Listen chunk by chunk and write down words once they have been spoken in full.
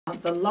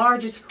the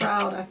largest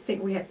crowd, I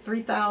think we had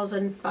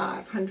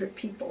 3,500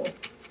 people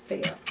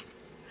there.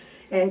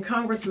 And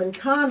Congressman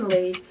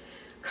Conley,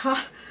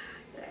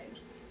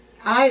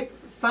 I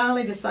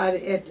finally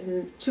decided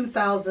in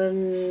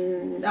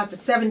 2000, after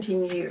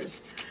 17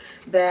 years,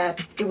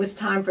 that it was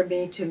time for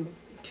me to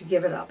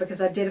give it up,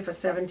 because I did it for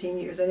 17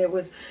 years, and it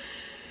was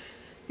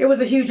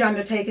a huge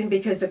undertaking,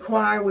 because the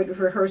choir would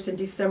rehearse in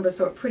December,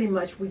 so pretty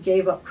much we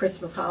gave up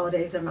Christmas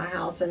holidays in my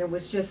house, and it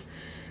was just,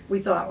 we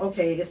thought,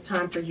 okay, it's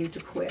time for you to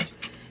quit.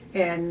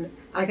 And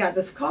I got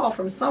this call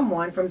from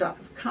someone from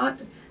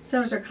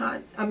Congressman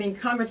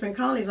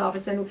Conley's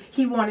office, and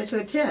he wanted to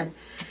attend.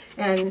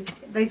 And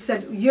they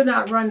said, you're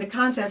not running the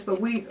contest, but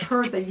we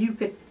heard that you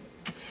could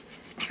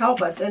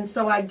help us. And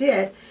so I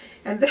did.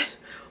 And then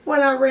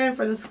when I ran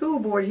for the school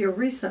board here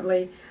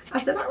recently,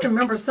 I said, I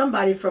remember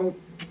somebody from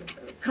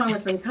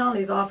Congressman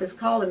Conley's office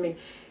calling me.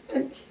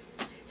 And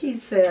he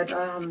said,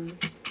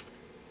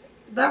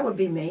 that would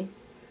be me,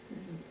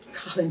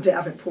 Colin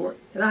Davenport.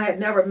 And I had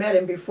never met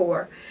him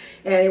before.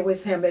 And it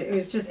was him. It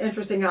was just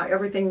interesting how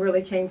everything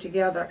really came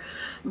together.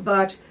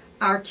 But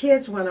our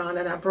kids went on,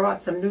 and I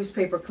brought some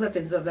newspaper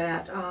clippings of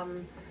that.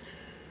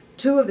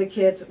 Two of the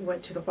kids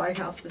went to the White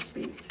House to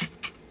speak.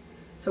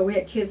 So we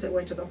had kids that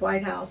went to the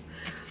White House.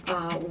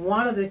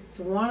 One of the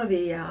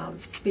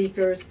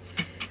speakers,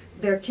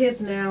 they're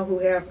kids now who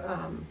have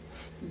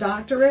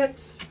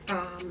doctorates.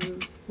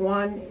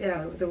 One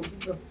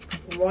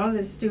of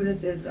the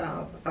students is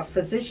a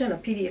physician, a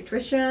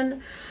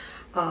pediatrician,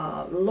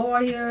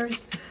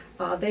 lawyers.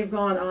 They've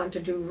gone on to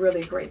do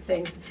really great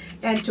things.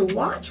 And to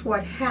watch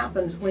what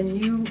happens when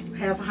you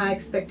have high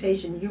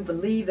expectation, you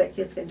believe that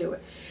kids can do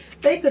it.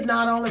 They could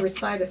not only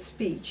recite a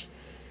speech,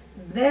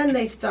 then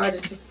they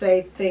started to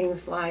say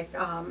things like,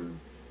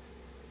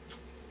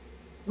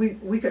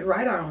 we could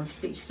write our own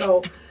speech.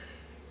 So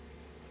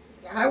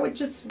I would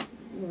just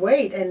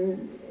wait,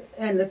 and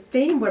the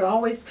theme would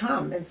always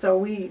come. And so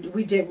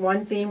we did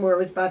one theme where it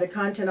was by the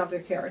content of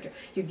their character.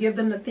 You give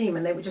them the theme,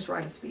 and they would just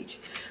write a speech.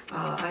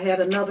 I had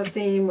another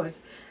theme was,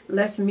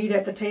 let's meet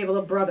at the table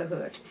of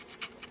brotherhood.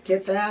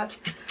 Get that?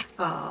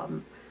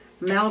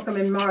 Malcolm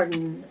and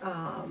Martin,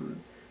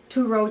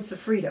 Two Roads to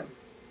Freedom.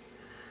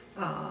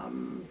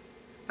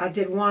 I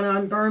did one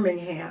on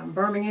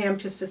Birmingham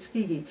to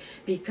Tuskegee,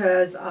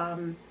 because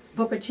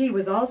Booker T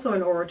was also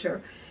an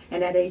orator,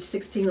 and at age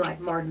 16,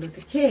 like Martin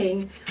Luther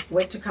King,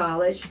 went to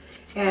college.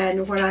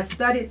 And when I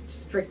studied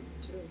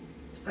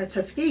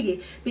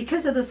Tuskegee,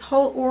 because of this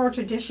whole oral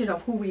tradition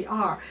of who we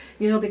are,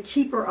 you know, the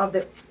keeper of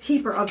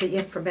the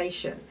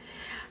information,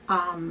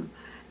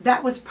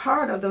 that was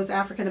part of those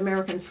African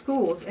American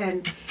schools.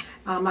 And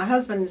my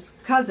husband's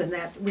cousin,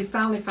 that we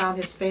finally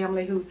found his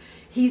family, who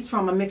he's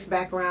from a mixed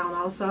background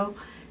also,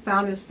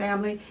 found his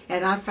family,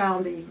 and I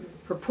found the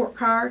report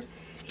card.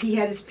 He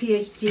had his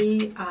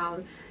PhD.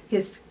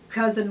 His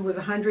cousin, who was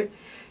 100,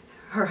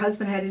 her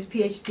husband had his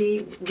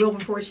PhD,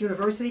 Wilberforce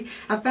University.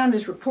 I found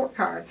his report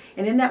card,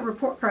 and in that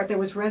report card there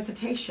was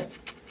recitation.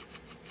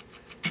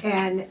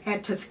 And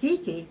at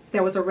Tuskegee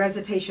there was a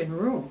recitation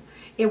room.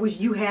 It was,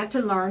 you had to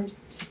learn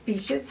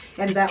speeches,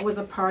 and that was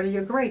a part of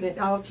your grade. It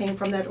all came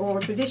from that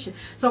oral tradition.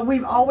 So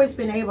we've always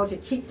been able to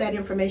keep that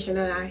information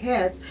in our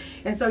heads.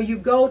 And so you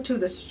go to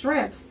the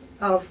strengths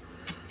of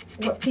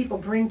what people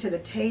bring to the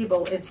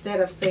table instead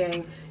of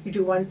saying you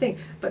do one thing.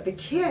 But the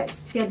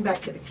kids, getting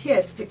back to the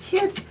kids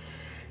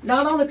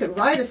not only could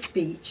write a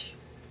speech.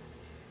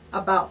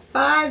 About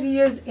 5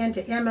 years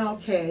into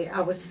MLK,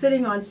 I was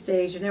sitting on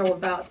stage, and there were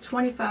about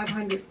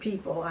 2,500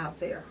 people out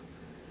there.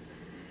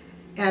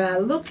 And I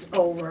looked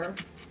over,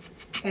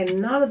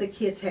 and none of the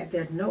kids had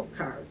their note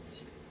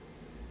cards.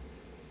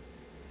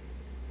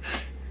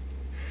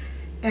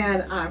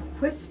 And I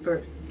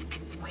whispered,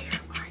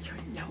 "Where are your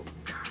note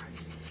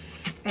cards?"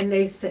 And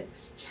they said,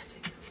 "Miss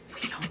Jessie,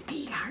 we don't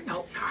need our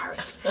note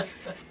cards." And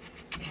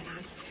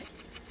I said,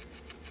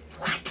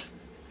 "What?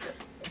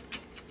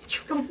 You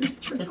don't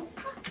need your note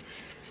cards?"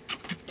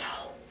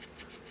 No.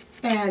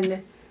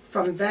 And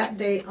from that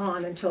day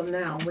on until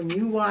now, when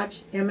you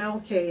watch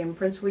MLK in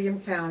Prince William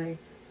County,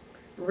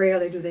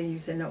 rarely do they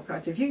use their note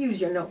cards. If you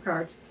use your note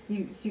cards,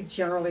 you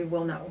generally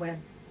will not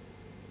win.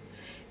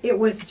 It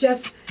was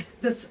just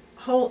this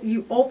whole,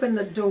 you open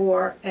the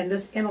door and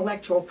this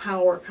intellectual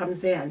power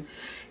comes in.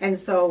 And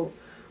so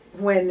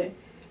when,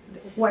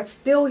 what's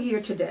still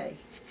here today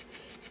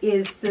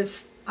is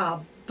this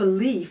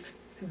belief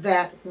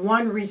that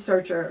one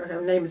researcher,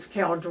 her name is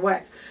Carol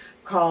Dweck,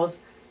 calls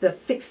the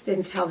fixed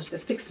intelligence, the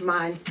fixed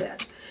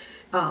mindset.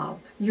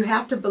 You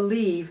have to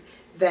believe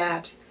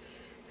that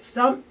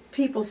some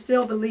people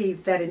still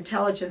believe that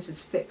intelligence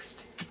is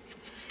fixed,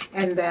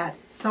 and that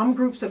some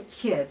groups of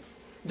kids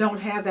don't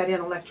have that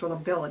intellectual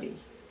ability.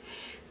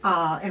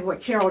 And what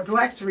Carol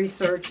Dweck's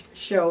research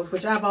shows,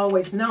 which I've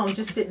always known,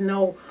 just didn't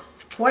know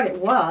what it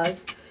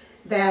was,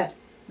 that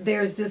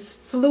there's this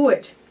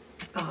fluid,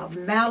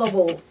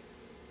 malleable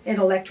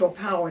intellectual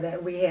power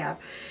that we have.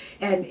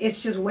 And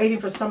it's just waiting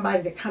for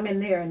somebody to come in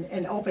there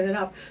and open it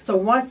up. So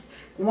once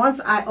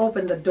I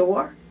open the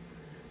door,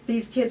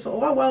 these kids,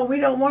 well, we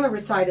don't want to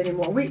recite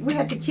anymore. We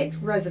had to kick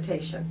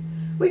recitation.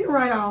 We can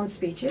write our own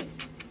speeches,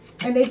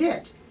 and they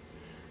did.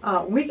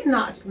 We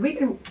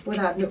can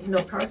without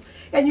note cards,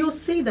 and you'll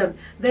see them.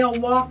 They'll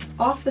walk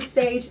off the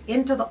stage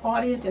into the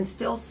audience and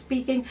still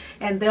speaking,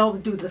 and they'll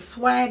do the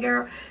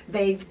swagger.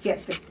 They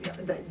get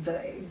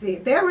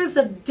there is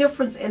a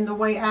difference in the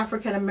way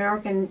African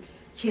American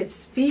kids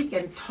speak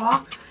and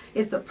talk.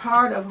 It's a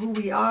part of who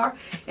we are,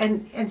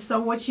 and so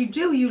what you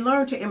do, you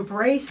learn to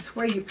embrace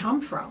where you come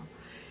from,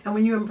 and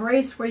when you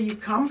embrace where you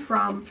come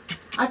from,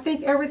 I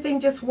think everything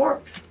just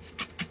works.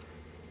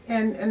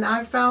 And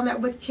I found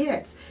that with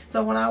kids.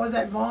 So when I was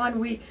at Vaughn,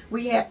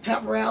 we had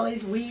pep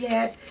rallies, we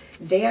had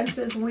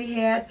dances, we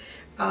had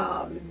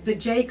the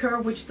J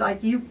curve, which is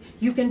like you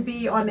can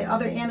be on the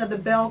other end of the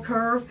bell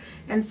curve.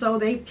 And so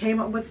they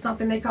came up with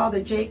something they call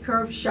the J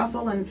curve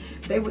shuffle, and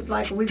they would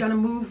like, we're going to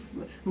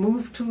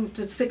move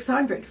to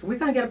 600. We're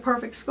going to get a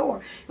perfect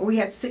score. And we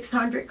had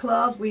 600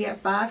 clubs, we had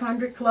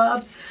 500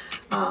 clubs.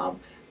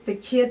 The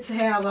kids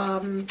have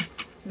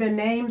their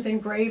names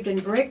engraved in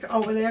brick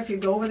over there. If you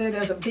go over there,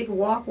 there's a big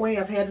walkway.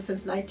 I've had it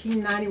since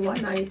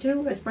 1991,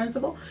 92 as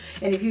principal.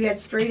 And if you got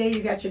straight A,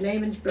 you got your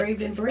name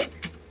engraved in brick.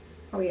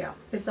 Oh yeah,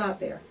 it's out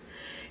there.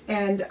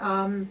 And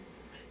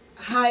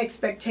high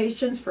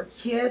expectations for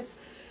kids.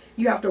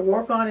 You have to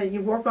work on it.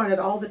 You work on it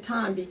all the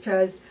time,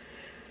 because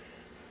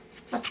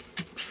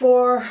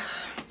from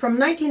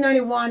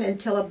 1991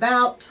 until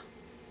about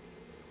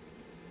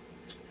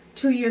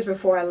 2 years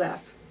before I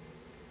left,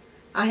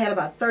 I had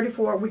about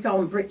 34, we call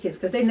them brick kids,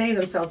 because they named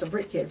themselves the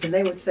brick kids, and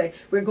they would say,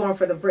 we're going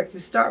for the brick. You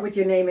start with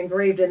your name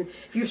engraved, and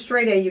if you're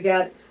straight A, you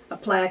got a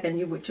plaque, and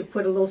you would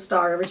put a little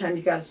star every time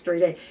you got a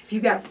straight A. If you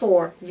got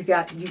 4, you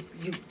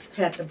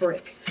had the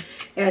brick.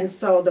 And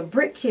so the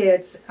brick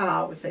kids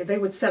would say, they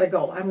would set a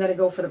goal. I'm going to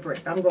go for the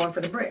brick. I'm going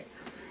for the brick.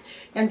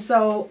 And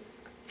so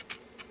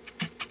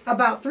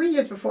about 3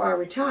 years before I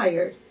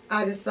retired,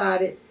 I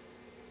decided,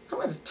 I'm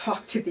going to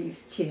talk to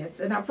these kids.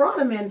 And I brought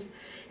them in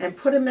and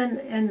put them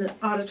in the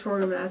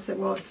auditorium, and I said,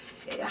 well,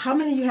 how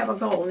many of you have a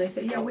goal? And they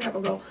said, yeah, we have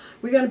a goal.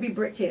 We're going to be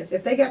brick kids.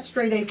 If they got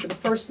straight A for the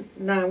first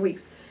 9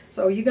 weeks,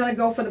 so you're going to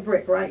go for the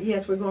brick, right?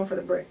 Yes, we're going for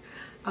the brick.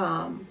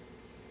 How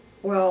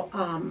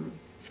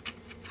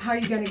are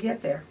you going to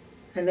get there?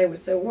 And they would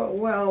say,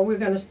 well, we're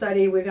going to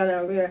study,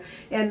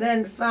 and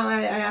then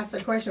finally I asked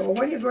the question, well,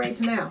 what are your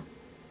grades now?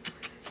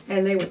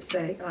 And they would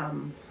say,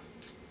 well,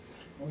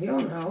 you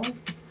don't know.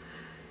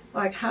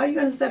 Like, how are you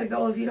going to set a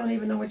goal if you don't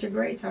even know what your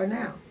grades are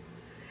now?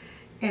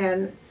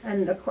 And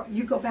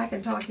you go back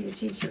and talk to your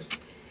teachers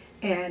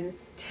and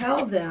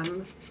tell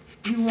them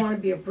you want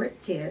to be a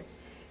brick kid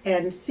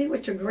and see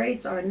what your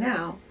grades are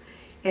now.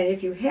 And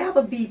if you have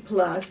a B+,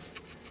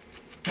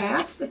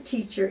 ask the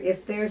teacher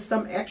if there's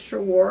some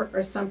extra work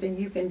or something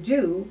you can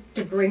do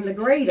to bring the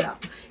grade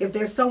up. If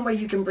there's some way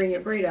you can bring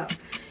your grade up.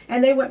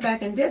 And they went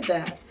back and did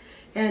that.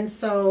 And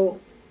so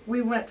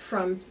we went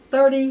from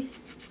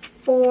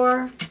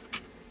 34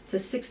 to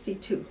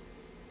 62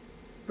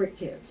 brick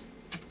kids.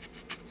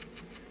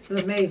 It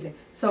was amazing.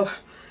 So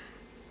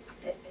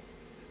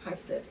I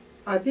said,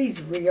 are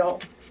these real?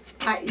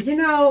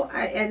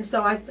 And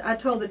so I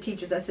told the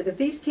teachers, I said, if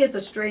these kids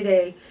are straight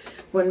A,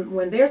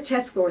 when their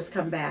test scores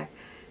come back,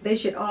 they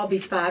should all be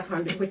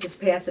 500, which is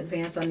pass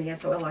advance on the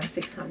SOL, or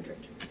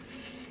 600.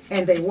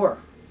 And they were.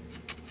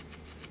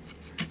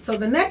 So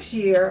the next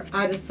year,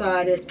 I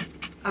decided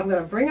I'm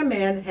going to bring them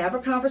in, have a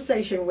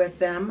conversation with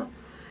them,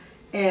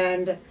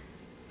 and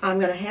I'm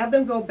going to have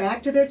them go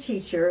back to their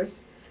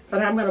teachers,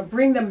 but I'm going to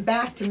bring them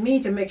back to me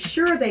to make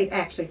sure they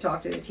actually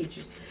talk to their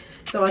teachers.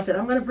 So I said,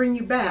 I'm going to bring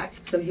you back.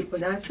 So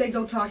when I say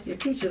go talk to your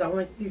teachers, I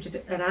want you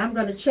to, and I'm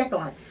going to check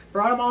on it.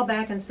 Brought them all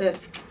back and said,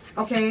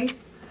 okay,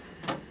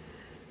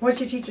 what's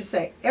your teacher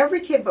say? Every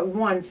kid but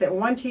one said,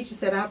 one teacher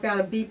said, I've got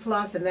a B+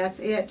 and that's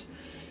it.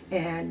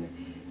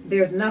 And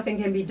there's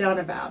nothing can be done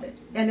about it.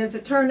 And as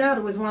it turned out,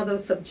 it was one of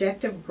those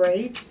subjective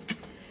grades.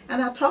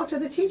 And I talked to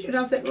the teacher and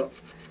I said, well,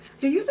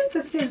 do you think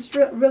this kid is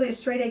really a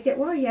straight A kid?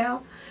 Well, yeah.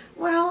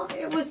 Well,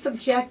 it was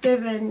subjective,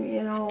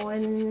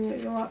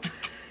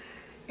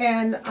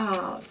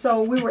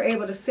 so we were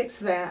able to fix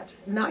that,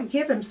 not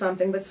give him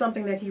something, but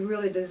something that he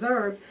really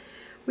deserved.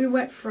 We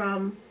went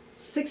from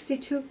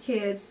 62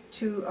 kids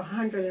to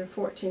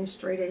 114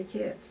 straight A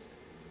kids.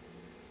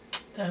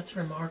 That's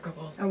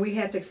remarkable. And we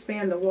had to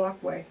expand the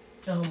walkway.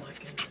 Oh my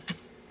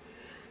goodness.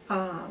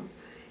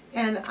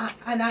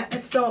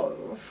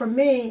 So for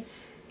me,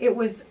 it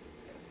was,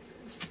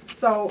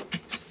 so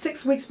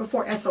 6 weeks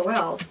before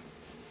SOLs,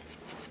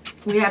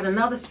 we had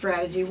another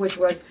strategy, which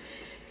was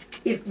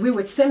if we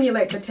would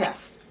simulate the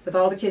test with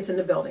all the kids in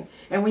the building.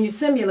 And when you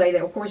simulate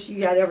it, of course, you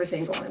got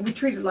everything going. And we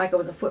treated it like it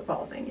was a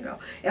football thing, you know.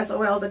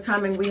 SOLs are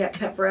coming. We had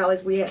pep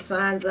rallies. We had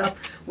signs up.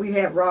 We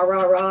had rah,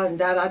 rah, rah, and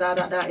da, da, da,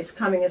 da, da. It's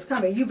coming, it's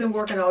coming. You've been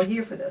working all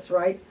year for this,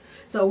 right?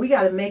 So we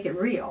got to make it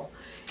real.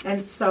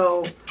 And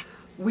so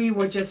we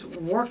were just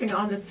working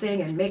on this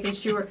thing and making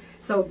sure.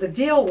 So the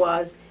deal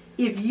was,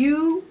 if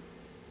you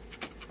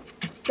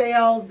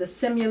failed the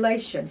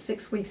simulation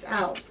 6 weeks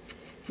out,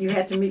 you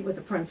had to meet with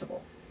the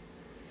principal.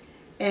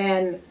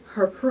 And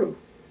her crew.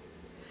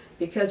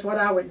 Because what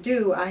I would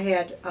do, I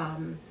had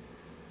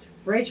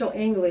Rachel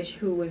English,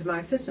 who was my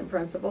assistant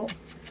principal.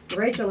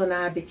 Rachel and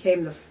I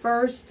became the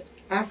first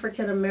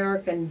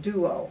African-American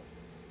duo,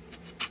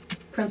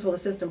 principal,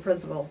 assistant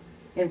principal,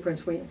 in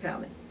Prince William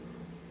County.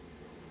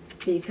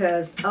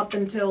 Because up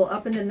in the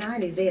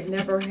 90s, they had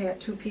never had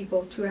two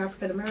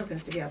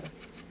African-Americans together.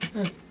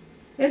 Hmm.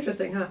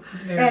 Interesting, huh?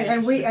 Very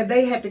And interesting.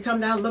 they had to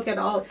come down, look at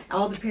all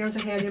the parents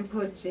that had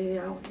input, you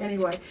know.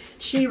 Anyway,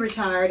 she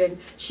retired and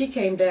she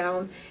came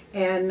down,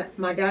 and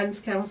my guidance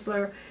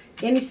counselor,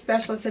 any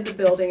specialist in the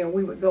building, and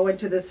we would go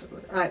into this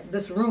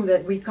room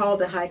that we called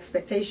the high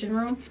expectation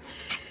room.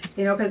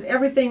 You know, because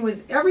everything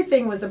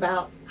was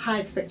about high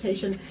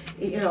expectation.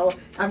 You know,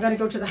 I'm going to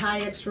go to the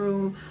high X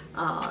room.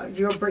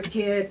 You're a brick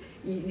kid.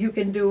 You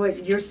can do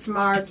it. You're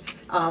smart.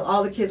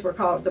 All the kids were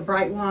called the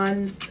bright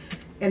ones,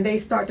 and they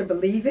start to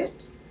believe it,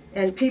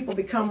 and people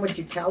become what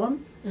you tell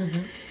them.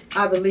 Mm-hmm.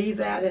 I believe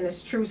that, and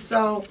it's true.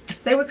 So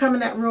they would come in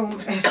that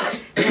room,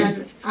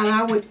 and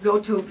I would go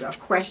to a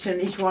question,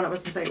 each one of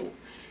us, and say,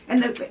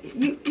 and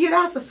you'd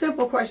ask a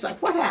simple question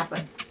like, "What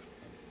happened?"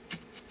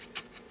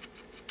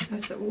 I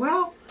said,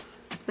 "Well,"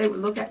 they would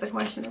look at the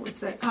question and would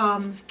say,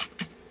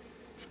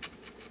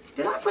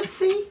 "Did I put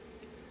C?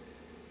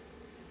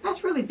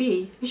 That's really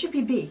B. It should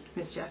be B,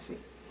 Miss Jessie."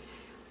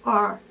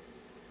 Or,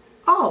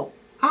 "Oh,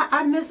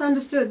 I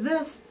misunderstood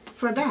this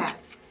for that."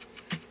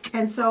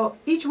 And so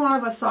each one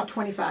of us saw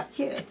 25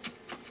 kids.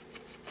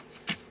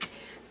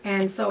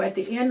 And so at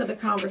the end of the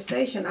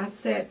conversation, I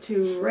said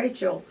to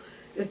Rachel,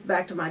 it's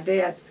back to my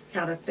dad's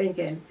kind of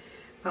thinking,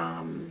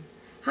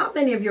 how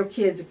many of your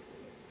kids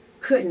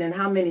couldn't and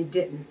how many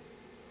didn't?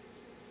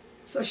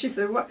 So she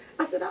said, "What?"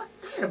 I said, I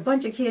had a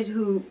bunch of kids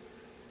who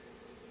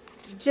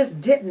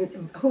just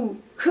didn't, who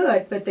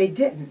could, but they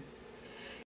didn't.